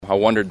I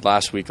wondered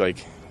last week, like,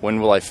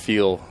 when will I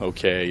feel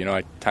okay? You know,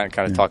 I kind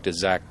of talked to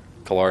Zach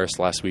Collaros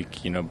last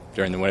week, you know,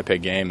 during the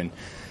Winnipeg game, and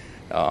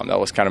that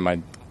was kind of my,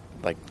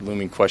 like,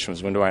 looming question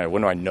was, when do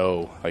I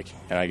know? Like,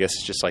 and I guess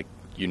it's just like,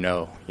 you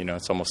know,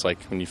 it's almost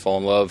like when you fall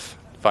in love,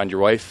 find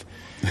your wife.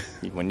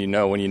 when you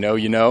know,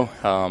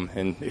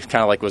 and it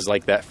kind of like was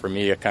like that for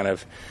me. I kind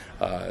of,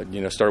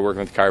 started working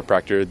with the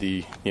chiropractor.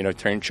 The,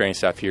 training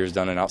staff here has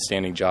done an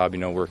outstanding job,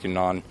 working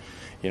on,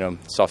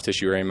 soft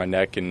tissue area in my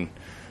neck, and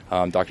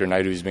Dr.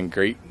 Naidu's been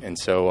great. And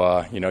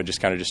so,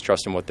 just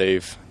trusting what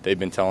they've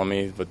been telling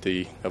me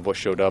of what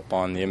showed up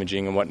on the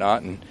imaging and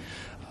whatnot, and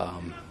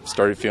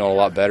started feeling a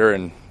lot better.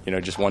 And,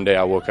 just one day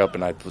I woke up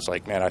and I was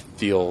like, man, I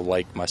feel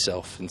like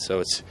myself. And so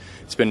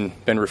it's been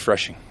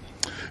refreshing.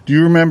 Do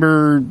you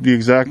remember the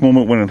exact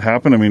moment when it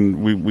happened? I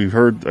mean, we've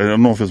heard, I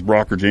don't know if it's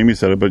Brock or Jamie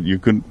said it, but you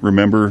couldn't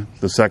remember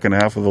the second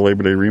half of the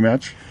Labor Day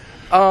rematch?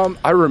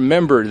 I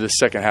remember the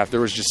second half. There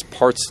was just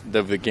parts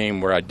of the game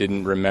where I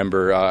didn't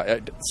remember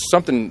I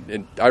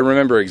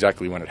remember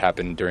exactly when it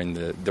happened during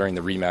the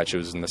rematch. It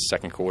was in the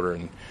second quarter,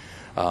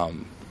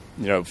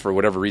 and for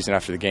whatever reason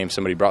after the game,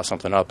 somebody brought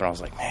something up, and I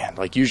was like, man,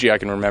 like usually I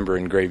can remember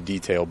in grave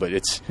detail, but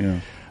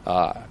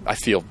I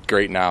feel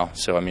great now.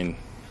 So I mean,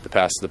 the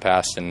past is the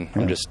past, and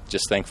I'm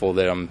just thankful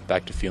that I'm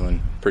back to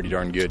feeling pretty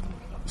darn good.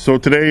 So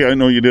today, I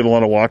know you did a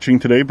lot of watching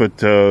today,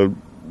 but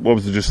what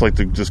was it just like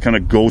to just kind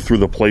of go through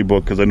the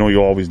playbook? Because I know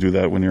you always do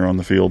that when you're on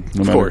the field.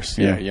 Of course,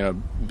 yeah.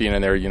 Being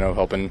in there,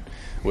 helping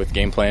with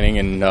game planning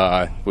and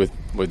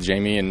with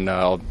Jamie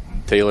and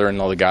Taylor and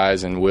all the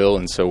guys and Will,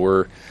 and so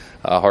we're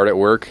hard at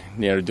work,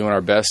 doing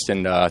our best.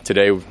 And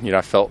today,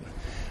 I felt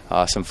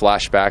some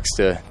flashbacks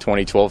to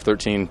 2012,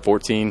 13,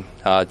 14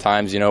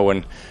 times,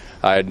 when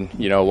I'd,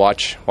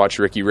 watch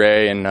Ricky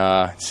Ray,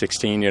 and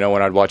 16,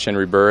 when I'd watch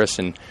Henry Burris,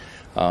 and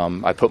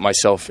I put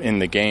myself in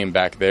the game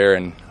back there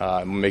and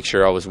make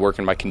sure I was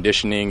working my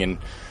conditioning and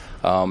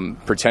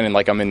pretending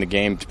like I'm in the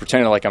game,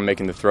 pretending like I'm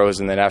making the throws.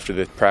 And then after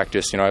the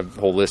practice, I have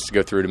a whole list to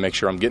go through to make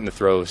sure I'm getting the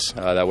throws.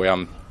 That way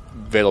I'm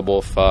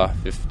available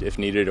if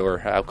needed or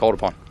called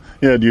upon.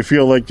 Yeah, do you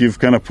feel like you've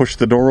kind of pushed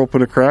the door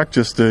open a crack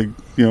just to,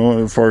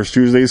 as far as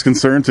Tuesday is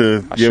concerned,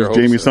 to give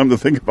Jamie something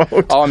to think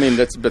about? Oh, I mean,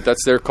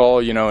 that's their call,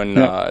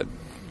 and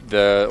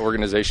the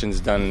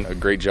organization's done a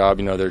great job.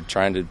 They're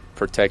trying to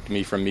protect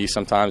me from me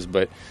sometimes,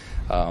 but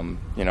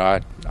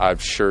I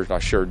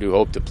sure do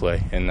hope to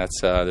play, and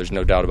that's there's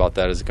no doubt about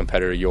that. As a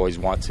competitor, you always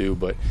want to,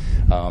 but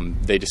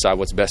they decide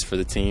what's best for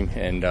the team,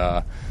 and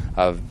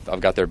I've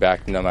got their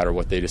back no matter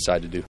what they decide to do.